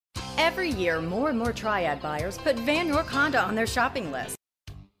Every year, more and more Triad buyers put Vann Honda on their shopping list.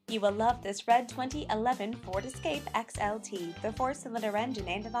 You will love this red 2011 Ford Escape XLT, the 4-cylinder engine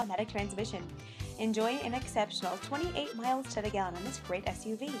and an automatic transmission. Enjoy an exceptional 28 miles to the gallon on this great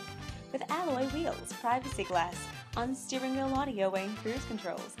SUV. With alloy wheels, privacy glass, on-steering wheel audio and cruise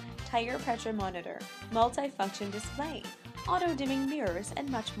controls, tire pressure monitor, multi-function display, auto-dimming mirrors, and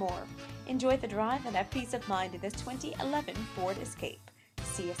much more. Enjoy the drive and have peace of mind in this 2011 Ford Escape.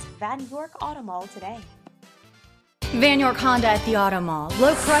 See us at Van York Auto Mall today. Vann Honda at the Auto Mall.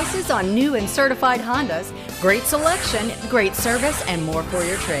 Low prices on new and certified Hondas, great selection, great service, and more for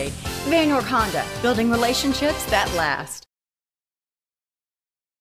your trade. Vann Honda, building relationships that last.